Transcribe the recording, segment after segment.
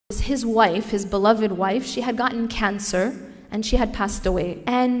His wife, his beloved wife, she had gotten cancer and she had passed away.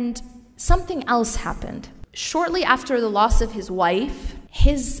 And something else happened. Shortly after the loss of his wife,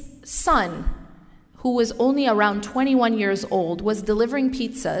 his son, who was only around 21 years old, was delivering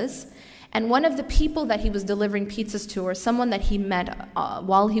pizzas. And one of the people that he was delivering pizzas to, or someone that he met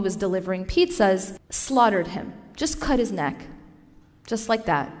while he was delivering pizzas, slaughtered him. Just cut his neck. Just like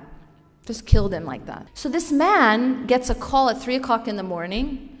that. Just killed him like that. So this man gets a call at 3 o'clock in the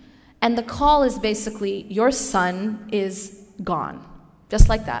morning. And the call is basically, your son is gone. Just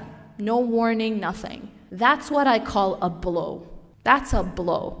like that. No warning, nothing. That's what I call a blow. That's a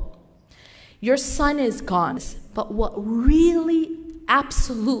blow. Your son is gone. But what really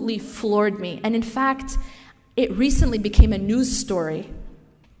absolutely floored me, and in fact, it recently became a news story,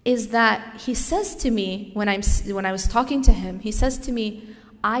 is that he says to me, when I was talking to him, he says to me,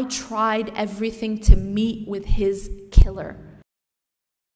 I tried everything to meet with his killer.